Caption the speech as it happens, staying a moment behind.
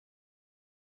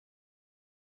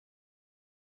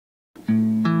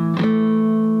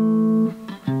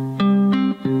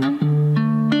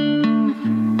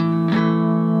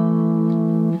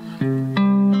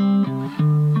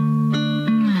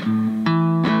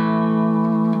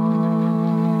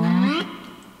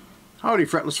Howdy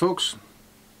fretless folks.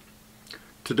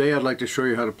 Today I'd like to show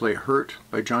you how to play Hurt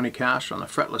by Johnny Cash on a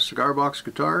fretless cigar box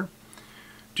guitar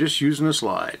just using a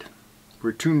slide.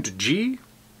 We're tuned to G,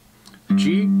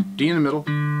 D in the middle,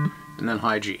 and then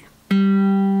high G.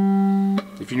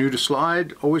 If you're new to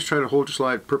slide, always try to hold your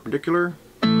slide perpendicular.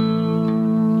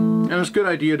 And it's a good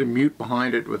idea to mute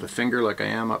behind it with a finger like I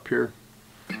am up here.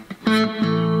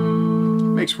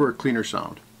 Makes for a cleaner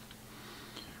sound.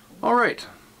 Alright.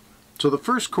 So the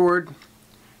first chord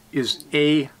is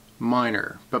A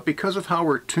minor, but because of how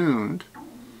we're tuned,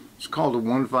 it's called a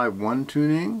 1-5-1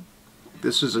 tuning.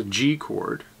 This is a G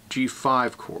chord,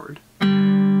 G5 chord.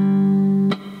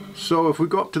 So if we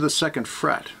go up to the second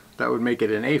fret, that would make it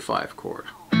an A5 chord.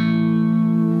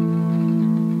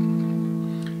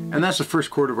 And that's the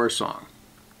first chord of our song.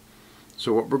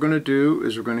 So what we're going to do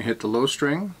is we're going to hit the low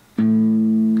string,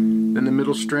 then the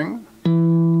middle string,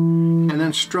 and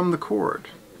then strum the chord.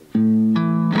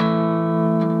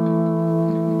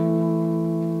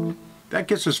 That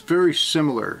gets us very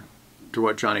similar to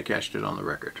what Johnny Cash did on the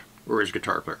record, or his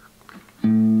guitar player.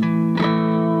 Then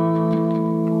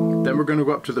we're going to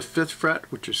go up to the 5th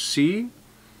fret, which is C,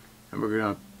 and we're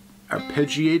going to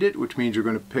arpeggiate it, which means we're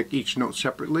going to pick each note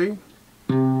separately.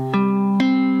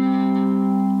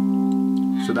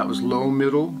 So that was low,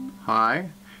 middle, high,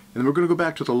 and then we're going to go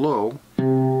back to the low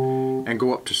and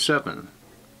go up to 7.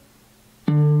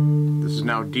 This is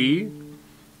now D,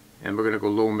 and we're going to go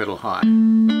low, middle, high.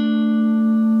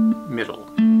 Middle.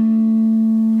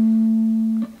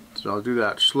 So I'll do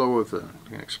that slow with the, I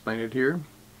can explain it here.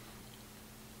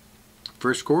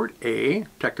 First chord, A,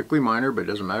 technically minor, but it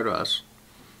doesn't matter to us.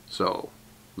 So,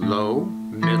 low,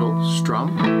 middle,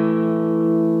 strum.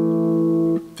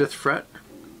 5th fret,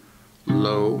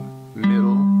 low,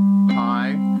 middle,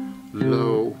 high,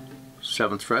 low,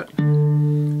 7th fret,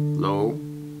 low,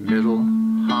 middle,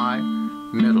 high,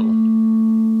 middle,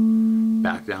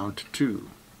 back down to 2.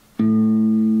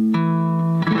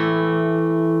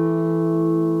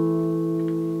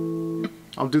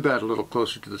 I'll do that a little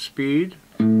closer to the speed.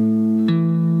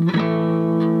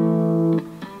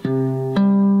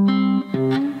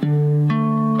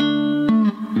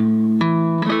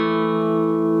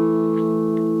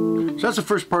 So that's the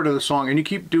first part of the song, and you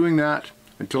keep doing that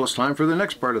until it's time for the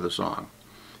next part of the song.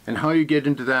 And how you get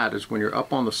into that is when you're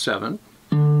up on the 7th,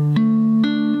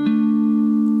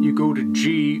 you go to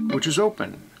G, which is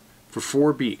open, for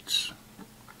 4 beats.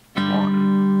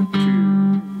 1,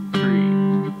 2,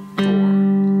 3, 4.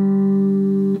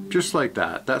 Just like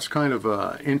that. That's kind of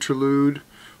an interlude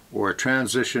or a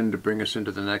transition to bring us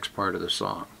into the next part of the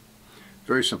song.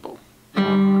 Very simple.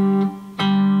 1,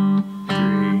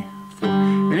 3, 4.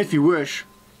 And if you wish,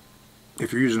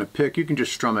 if you're using a pick, you can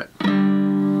just strum it.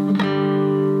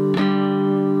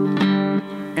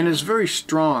 And it's very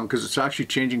strong because it's actually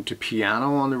changing to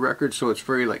piano on the record, so it's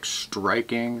very like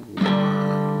striking.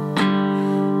 1,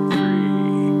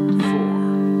 2, 3,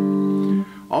 4.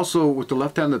 Also, with the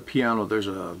left hand of the piano, there's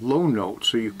a low note,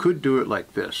 so you could do it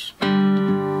like this.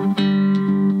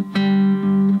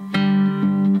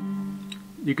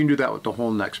 You can do that with the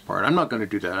whole next part. I'm not going to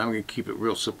do that. I'm going to keep it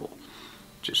real simple.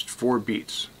 Just 4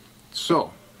 beats.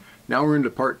 So, now we're into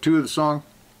part 2 of the song,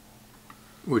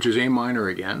 which is A minor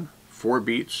again. 4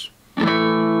 beats. And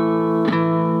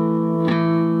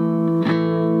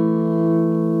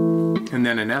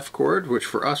then an F chord, which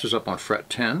for us is up on fret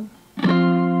 10.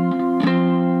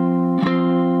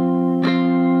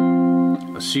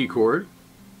 A C chord.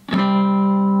 And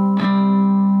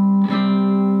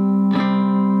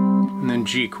then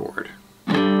G chord.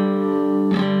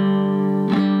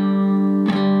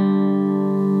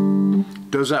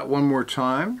 Does that one more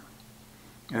time,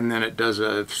 and then it does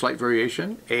a slight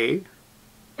variation. A,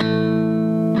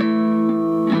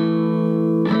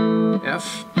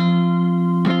 F,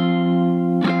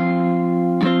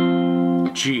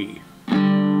 G,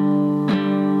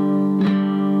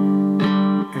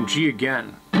 and G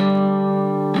again.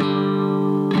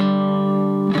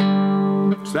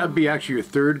 So that'd be actually your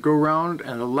 3rd go round,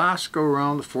 and the last go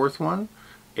round, the 4th one,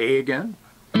 A again.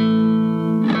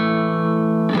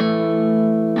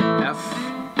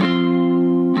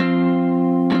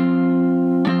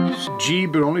 G,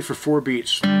 but only for 4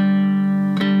 beats.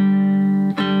 And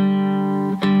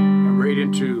right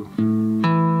into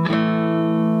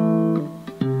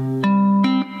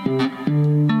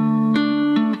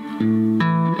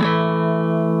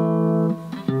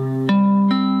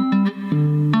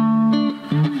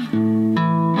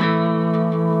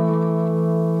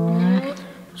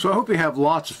so I hope you have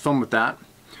lots of fun with that.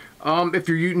 If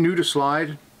you're new to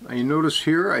slide, you notice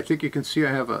here, I think you can see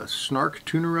I have a snark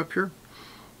tuner up here.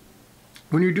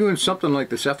 When you're doing something like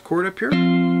this F chord up here,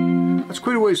 That's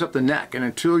quite a ways up the neck, and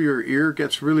until your ear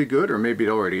gets really good, or maybe it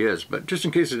already is, but just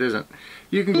in case it isn't,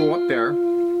 you can go up there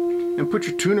and put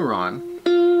your tuner on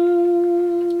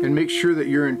and make sure that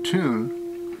you're in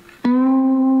tune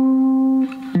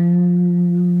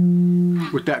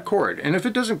with that chord. And if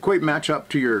it doesn't quite match up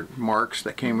to your marks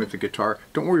that came with the guitar,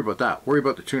 don't worry about that. Worry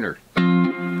about the tuner.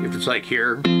 If it's like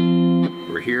here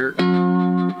or here,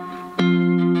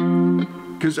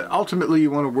 because ultimately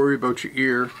you want to worry about your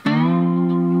ear,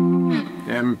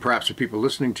 and perhaps the people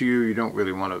listening to you, you don't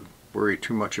really want to worry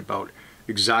too much about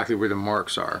exactly where the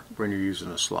marks are when you're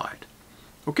using a slide.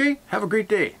 Okay, have a great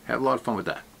day. Have a lot of fun with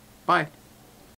that. Bye.